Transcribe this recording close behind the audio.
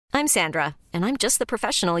I'm Sandra, and I'm just the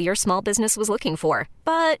professional your small business was looking for.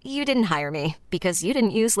 But you didn't hire me because you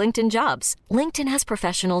didn't use LinkedIn Jobs. LinkedIn has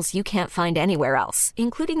professionals you can't find anywhere else,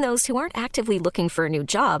 including those who aren't actively looking for a new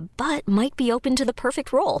job, but might be open to the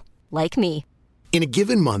perfect role, like me. In a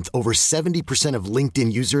given month, over 70% of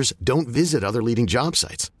LinkedIn users don't visit other leading job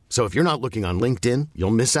sites. So if you're not looking on LinkedIn,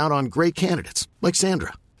 you'll miss out on great candidates like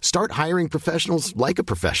Sandra. Start hiring professionals like a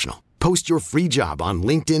professional. Post your free job on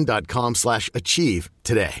linkedin.com/achieve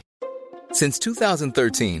today. Since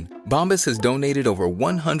 2013, Bombas has donated over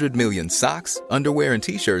 100 million socks, underwear, and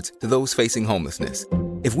T-shirts to those facing homelessness.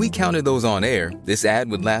 If we counted those on air, this ad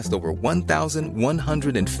would last over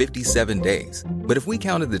 1,157 days. But if we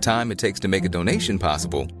counted the time it takes to make a donation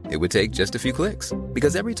possible, it would take just a few clicks.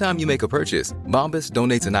 Because every time you make a purchase, Bombas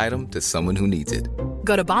donates an item to someone who needs it.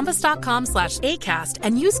 Go to bombas.com/ACAST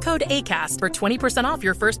and use code ACAST for 20% off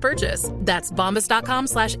your first purchase. That's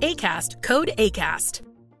bombas.com/ACAST, code ACAST.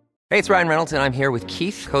 Hey, it's Ryan Reynolds, and I'm here with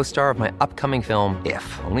Keith, co-star of my upcoming film,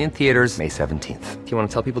 If, only in theaters May 17th. Do you want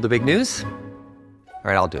to tell people the big news? All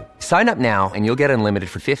right, I'll do it. Sign up now and you'll get unlimited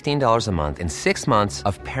for $15 a month and 6 months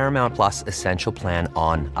of Paramount Plus Essential Plan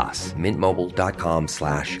on us.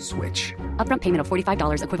 MintMobile.com/switch. Upfront payment of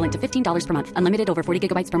 $45 equivalent to $15 per month. Unlimited over 40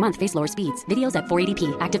 gigabytes per month. Face lower speeds. Videos at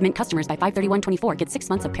 480p. Active Mint customers by 531.24 get 6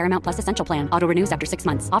 months of Paramount Plus Essential Plan. Auto renews after 6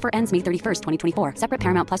 months. Offer ends May 31st, 2024. Separate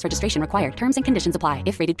Paramount Plus registration required. Terms and conditions apply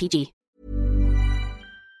if rated PG.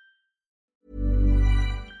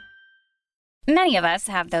 Many of us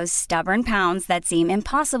have those stubborn pounds that seem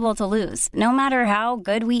impossible to lose, no matter how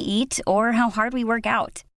good we eat or how hard we work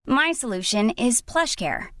out. My solution is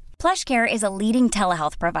PlushCare. PlushCare is a leading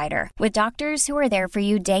telehealth provider with doctors who are there for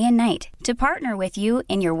you day and night to partner with you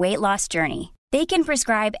in your weight loss journey. They can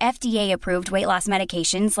prescribe FDA-approved weight loss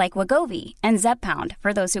medications like Wegovy and Zepbound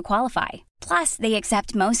for those who qualify. Plus, they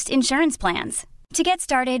accept most insurance plans. To get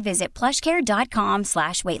started, visit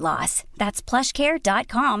plushcare.com/weightloss. That's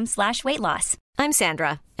plushcare.com/weightloss. I'm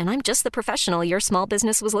Sandra, and I'm just the professional your small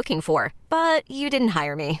business was looking for. But you didn't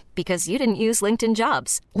hire me because you didn't use LinkedIn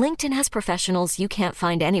Jobs. LinkedIn has professionals you can't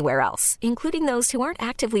find anywhere else, including those who aren't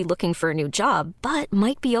actively looking for a new job, but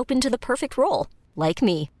might be open to the perfect role, like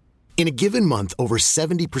me. In a given month, over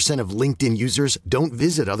 70% of LinkedIn users don't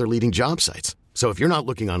visit other leading job sites. So if you're not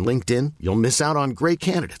looking on LinkedIn, you'll miss out on great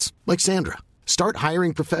candidates like Sandra. Start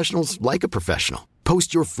hiring professionals like a professional.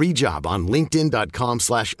 Post your free job on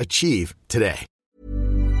linkedin.com/achieve today.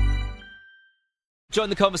 Join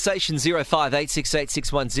the conversation,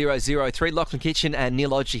 0586861003. Lachlan Kitchen and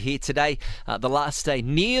Neil Odger here today. The last day.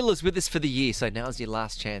 Neil is with us for the year, so now's your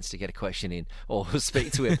last chance to get a question in or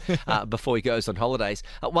speak to him before he goes on holidays.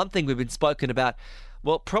 One thing we've been spoken about,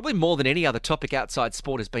 well, probably more than any other topic outside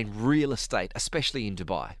sport, has been real estate, especially in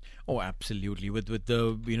Dubai. Oh, absolutely. With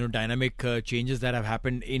the dynamic changes that have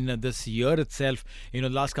happened in this year itself, the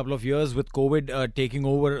last couple of years with COVID taking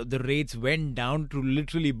over, the rates went down to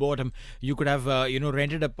literally bottom. You could have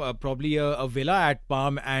rented probably a villa at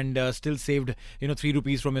Palm and still saved 3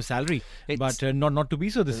 rupees from your salary, but not to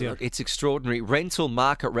be so this year. It's extraordinary. Rental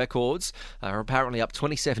market records are apparently up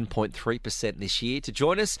 27.3% this year. To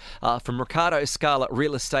join us from Ricciardo Scala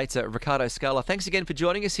Real Estate, Ricciardo Scala, thanks again for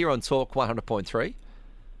joining us here on Talk 100.3.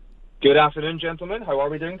 Good afternoon, gentlemen. How are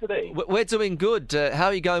we doing today? We're doing good. How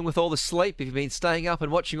are you going with all the sleep? Have you been staying up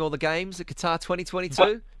and watching all the games at Qatar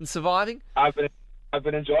 2022 and surviving? I've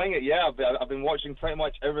been enjoying it, yeah. I've been watching pretty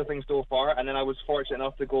much everything so far, and then I was fortunate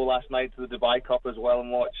enough to go last night to the Dubai Cup as well and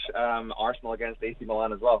watch Arsenal against AC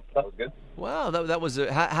Milan as well. That was good. Wow, that was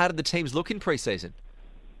how did the teams look in pre-season?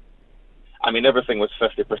 I mean, everything was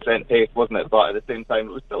 50% pace, wasn't it? But at the same time,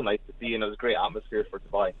 it was still nice to see, and it was a great atmosphere for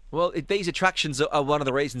Dubai. Well, these attractions are one of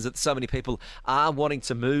the reasons that so many people are wanting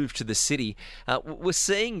to move to the city. We're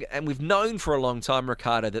seeing, and we've known for a long time,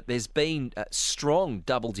 Ricciardo, that there's been strong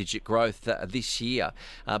double-digit growth this year.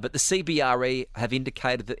 But the CBRE have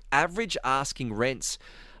indicated that average asking rents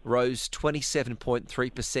rose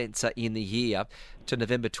 27.3% in the year to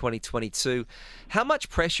November 2022. How much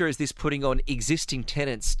pressure is this putting on existing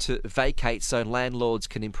tenants to vacate so landlords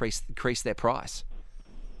can increase their price?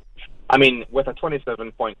 I mean, with a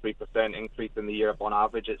 27.3% increase in the year on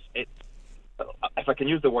average, it's if I can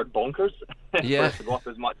use the word bonkers, yeah, for it to go up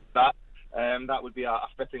as much as that. That would be a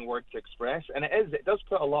fitting word to express. And it does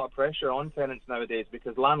put a lot of pressure on tenants nowadays,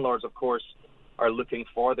 because landlords, of course, are looking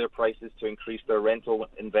for their prices to increase their rental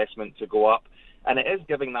investment to go up. And it is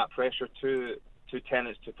giving that pressure to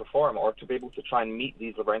tenants to perform or to be able to try and meet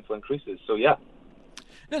these rental increases. So, yeah.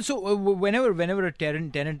 No, so whenever a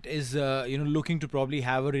tenant is looking to probably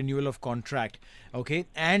have a renewal of contract, okay,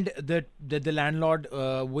 and the landlord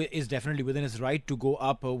is definitely within his right to go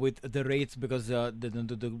up with the rates because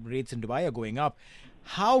the rates in Dubai are going up.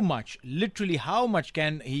 Literally how much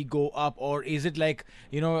can he go up, or is it like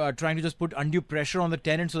trying to just put undue pressure on the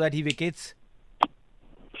tenant so that he vacates?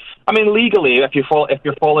 I mean, legally, if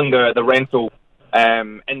you're following the rental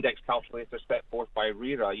index calculator set forth by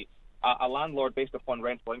RERA, a landlord, based upon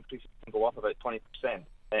rental increases, can go up about 20%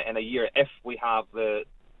 in a year if we have the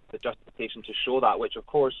justification to show that, which, of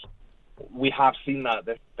course, we have seen that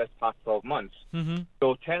this past 12 months. Mm-hmm.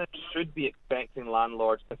 So tenants should be expecting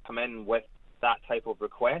landlords to come in with that type of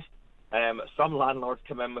request. Some landlords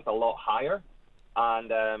come in with a lot higher,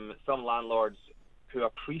 and some landlords who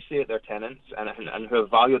appreciate their tenants and who have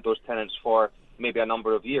valued those tenants for maybe a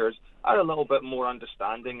number of years are a little bit more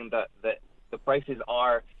understanding that the prices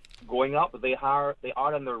are going up. They are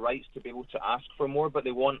in their rights to be able to ask for more, but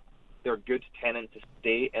they want their good tenant to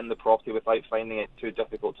stay in the property without finding it too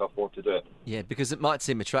difficult to afford to do it. Yeah, because it might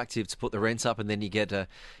seem attractive to put the rents up, and then you get the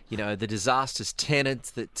disastrous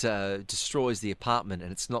tenant that destroys the apartment,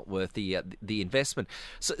 and it's not worth the investment.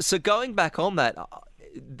 So going back on that,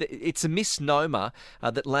 it's a misnomer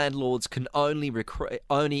that landlords can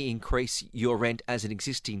only increase your rent as an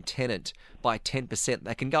existing tenant by 10%.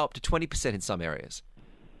 They can go up to 20% in some areas.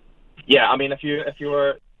 Yeah, I mean, if you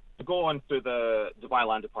were to go onto the Dubai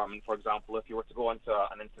Land Department, for example, if you were to go onto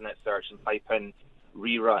an internet search and type in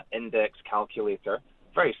RERA index calculator,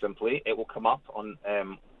 very simply, it will come up on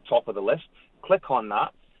top of the list. Click on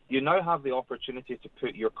that. You now have the opportunity to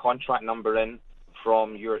put your contract number in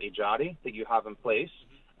from your Ijari that you have in place,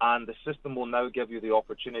 and the system will now give you the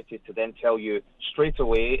opportunity to then tell you straight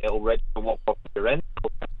away, it'll register what property you're in,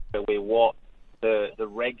 it'll straight away what the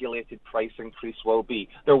regulated price increase will be.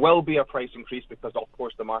 There will be a price increase because, of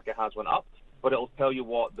course, the market has went up, but it'll tell you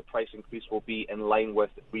what the price increase will be in line with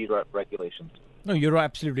RERA regulations. No, you're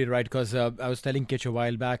absolutely right, because I was telling Kitch a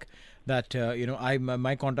while back that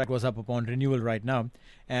my contract was up upon renewal right now,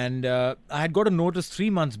 and I had got a notice 3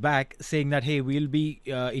 months back saying that, hey, we'll be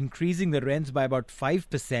increasing the rents by about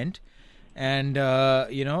 5%, and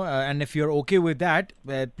and if you're okay with that,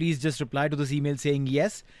 please just reply to this email saying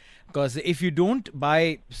yes, because if you don't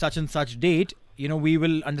by such and such date, we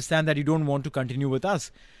will understand that you don't want to continue with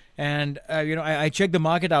us. And I checked the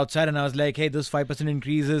market outside, and I was like, hey, this 5%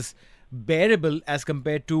 increase is bearable as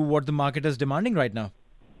compared to what the market is demanding right now.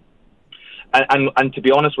 And to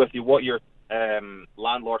be honest with you, what your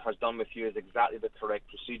landlord has done with you is exactly the correct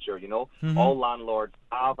procedure. Mm-hmm. All landlords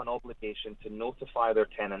have an obligation to notify their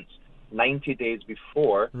tenants 90 days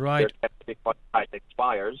before their tenancy contract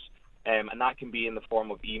expires, and that can be in the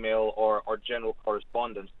form of email or general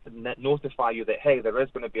correspondence to notify you that, hey, there is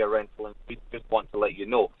going to be a rental and we just want to let you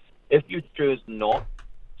know. If you choose not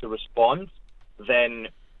to respond, then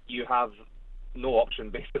you have no option,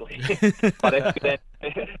 basically. But if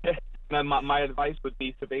you then, my advice would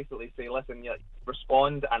be to basically say, listen,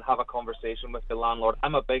 respond and have a conversation with the landlord.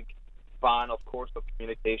 I'm a big fan, of course, of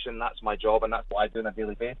communication. That's my job, and that's what I do on a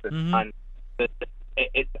daily basis. Mm-hmm. And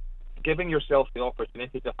it's giving yourself the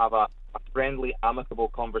opportunity to have a friendly, amicable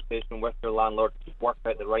conversation with your landlord to work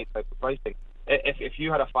out the right type of pricing. If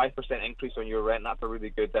you had a 5% increase on your rent, that's a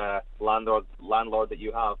really good landlord that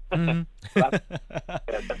you have. Mm-hmm.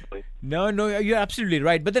 Definitely. No, you're absolutely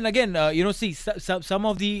right. But then again, see, some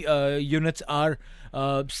of the units are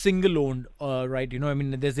single owned, right?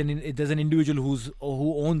 There's an individual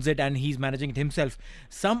who owns it and he's managing it himself.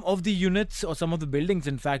 Some of the units or some of the buildings,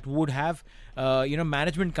 in fact, would have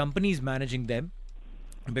management companies managing them,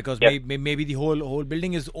 because maybe the whole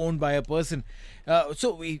building is owned by a person.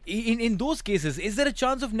 So in those cases, is there a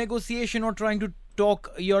chance of negotiation or trying to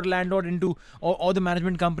talk your landlord into or the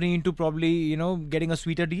management company into probably getting a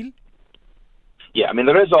sweeter deal? Yeah, I mean,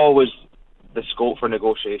 there is always the scope for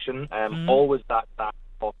negotiation, always that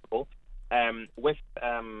possible. With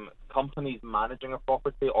companies managing a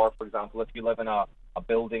property, or for example, if you live in a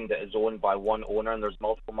building that is owned by one owner and there's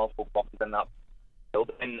multiple properties in that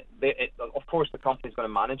building, of course the company's going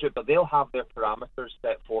to manage it, but they'll have their parameters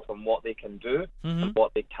set forth on what they can do and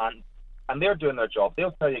what they can't. And they're doing their job.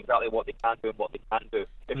 They'll tell you exactly what they can do and what they can't do.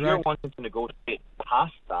 If you're wanting to negotiate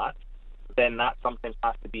past that, then that sometimes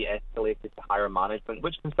has to be escalated to higher management,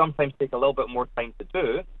 which can sometimes take a little bit more time to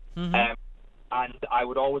do. And I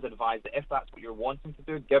would always advise that if that's what you're wanting to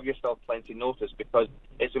do, give yourself plenty notice, because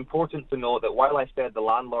it's important to know that while I said the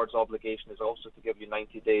landlord's obligation is also to give you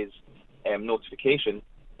 90 days notification,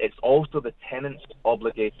 it's also the tenant's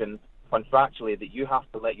obligation contractually that you have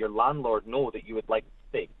to let your landlord know that you would like to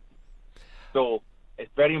stay. So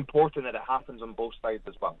it's very important that it happens on both sides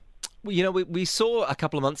as well. Well, we saw a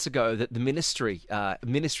couple of months ago that the Ministry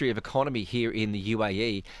of Economy here in the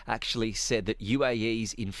UAE actually said that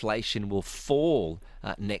UAE's inflation will fall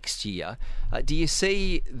next year. Do you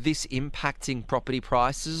see this impacting property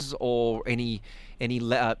prices or any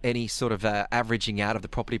sort of averaging out of the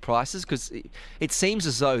property prices? Because it seems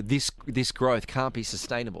as though this growth can't be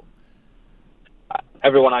sustainable.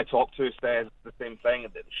 Everyone I talk to says the same thing,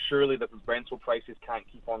 that surely the rental prices can't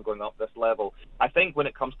keep on going up this level. I think when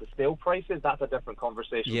it comes to sale prices, that's a different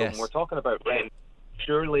conversation. Yes. But when we're talking about rent,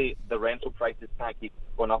 surely the rental prices can't keep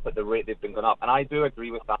going up at the rate they've been going up. And I do agree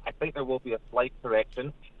with that. I think there will be a slight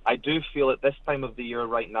correction. I do feel at this time of the year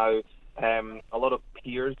right now, a lot of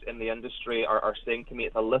peers in the industry are saying to me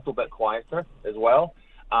it's a little bit quieter as well.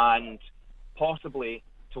 And possibly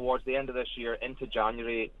towards the end of this year into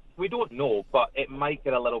January, we don't know, but it might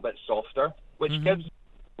get a little bit softer, which gives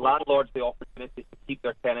landlords the opportunity to keep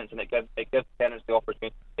their tenants, and it gives tenants the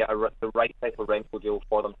opportunity to get the right type of rental deal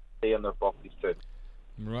for them to stay in their properties too.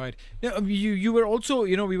 Right. Now, you were also,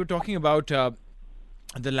 we were talking about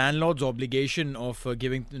the landlord's obligation of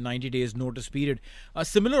giving 90 days notice period. A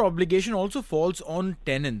similar obligation also falls on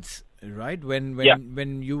tenants, right? When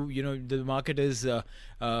the market is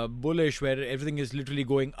bullish, where everything is literally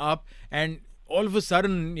going up, and all of a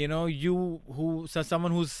sudden,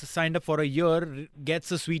 someone who's signed up for a year gets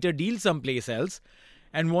a sweeter deal someplace else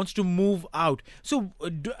and wants to move out. So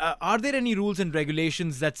are there any rules and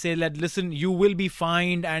regulations that say that, listen, you will be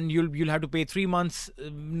fined and you'll have to pay 3 months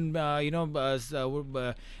rent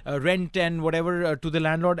and whatever to the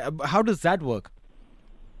landlord? How does that work?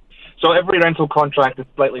 So every rental contract is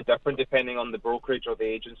slightly different depending on the brokerage or the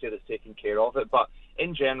agency that's taking care of it. But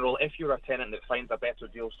in general, if you're a tenant that finds a better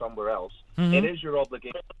deal somewhere else, it is your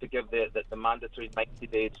obligation to give the mandatory 90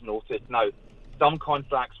 days notice. Now, some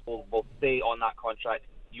contracts will say on that contract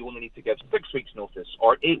you only need to give 6 weeks notice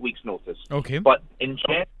or 8 weeks notice. Okay. But in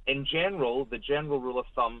general, the general rule of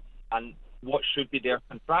thumb and what should be there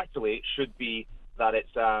contractually should be that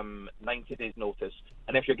it's 90 days notice.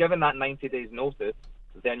 And if you're given that 90 days notice,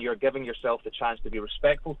 then you're giving yourself the chance to be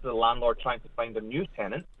respectful to the landlord trying to find a new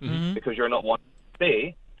tenant because you're not wanting to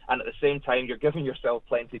stay, and at the same time you're giving yourself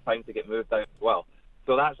plenty of time to get moved out as well.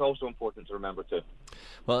 So that's also important to remember too.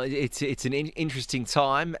 Well, it's an interesting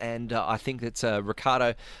time, and I think that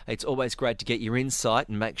Ricciardo, it's always great to get your insight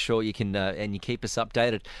and make sure you can and you keep us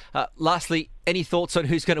updated. Lastly, any thoughts on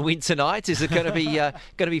who's going to win tonight? Is it going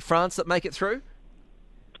to be France that make it through?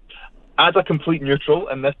 As a complete neutral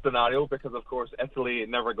in this scenario, because of course Italy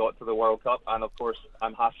never got to the World Cup, and of course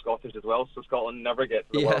I'm half Scottish as well, so Scotland never get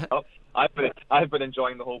to the World Cup. I've been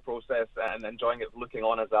enjoying the whole process and enjoying it, looking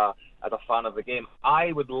on as a fan of the game.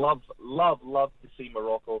 I would love to see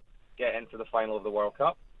Morocco get into the final of the World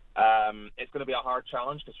Cup. It's going to be a hard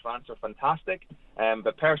challenge because France are fantastic,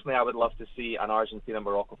 but personally I would love to see an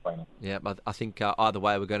Argentina-Morocco final. Yeah, I think either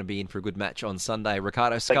way we're going to be in for a good match on Sunday.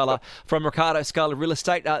 Ricciardo Scala from Ricciardo Scala Real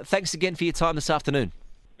Estate. Thanks again for your time this afternoon.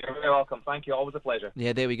 You're very welcome. Thank you. Always a pleasure.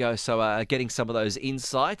 Yeah, there we go. So getting some of those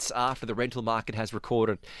insights after the rental market has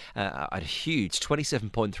recorded a huge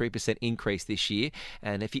 27.3% increase this year.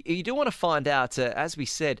 And if you do want to find out, as we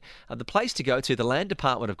said, the place to go to, the Land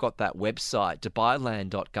Department have got that website,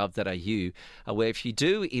 dubailand.gov.au, where if you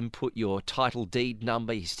do input your title deed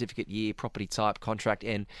number, your certificate year, property type, contract,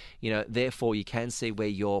 and, therefore you can see where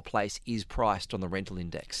your place is priced on the rental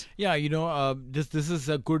index. Yeah, this is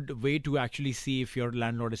a good way to actually see if your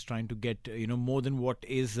landlord is trying to get more than what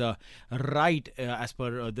is right as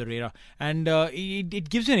per the RERA, and it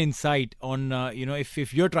gives you an insight on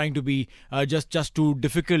if you're trying to be just too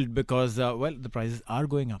difficult because the prices are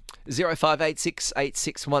going up. 0586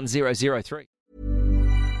 861003.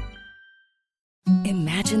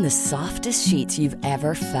 Imagine the softest sheets you've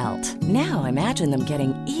ever felt. Now imagine them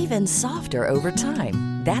getting even softer over time.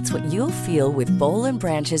 That's what you'll feel with Boll &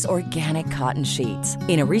 Branch's organic cotton sheets.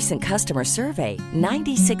 In a recent customer survey,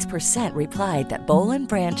 96% replied that Boll &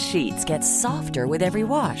 Branch sheets get softer with every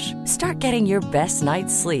wash. Start getting your best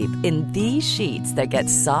night's sleep in these sheets that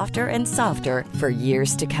get softer and softer for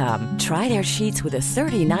years to come. Try their sheets with a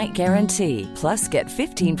 30-night guarantee. Plus, get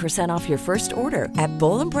 15% off your first order at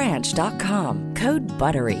bollandbranch.com. Code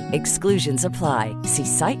BUTTERY. Exclusions apply. See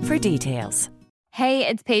site for details. Hey,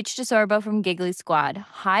 it's Paige DeSorbo from Giggly Squad.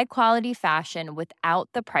 High quality fashion without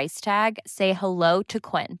the price tag. Say hello to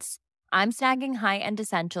Quince. I'm snagging high-end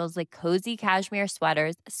essentials like cozy cashmere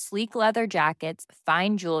sweaters, sleek leather jackets,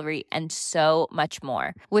 fine jewelry, and so much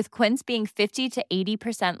more. With Quince being 50 to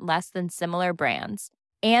 80% less than similar brands.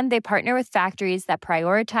 And they partner with factories that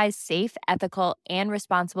prioritize safe, ethical, and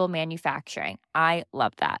responsible manufacturing. I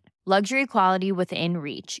love that. Luxury quality within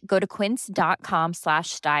reach. Go to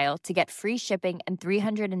quince.com/style to get free shipping and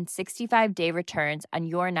 365-day returns on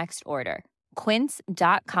your next order.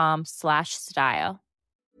 Quince.com/style.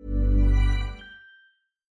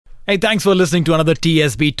 Hey, thanks for listening to another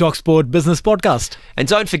TSB Talksport Business Podcast. And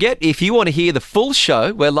don't forget, if you want to hear the full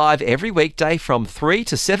show, we're live every weekday from 3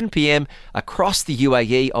 to 7 p.m. across the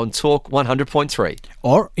UAE on Talk 100.3.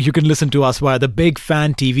 Or you can listen to us via the Big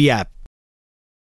Fan TV app.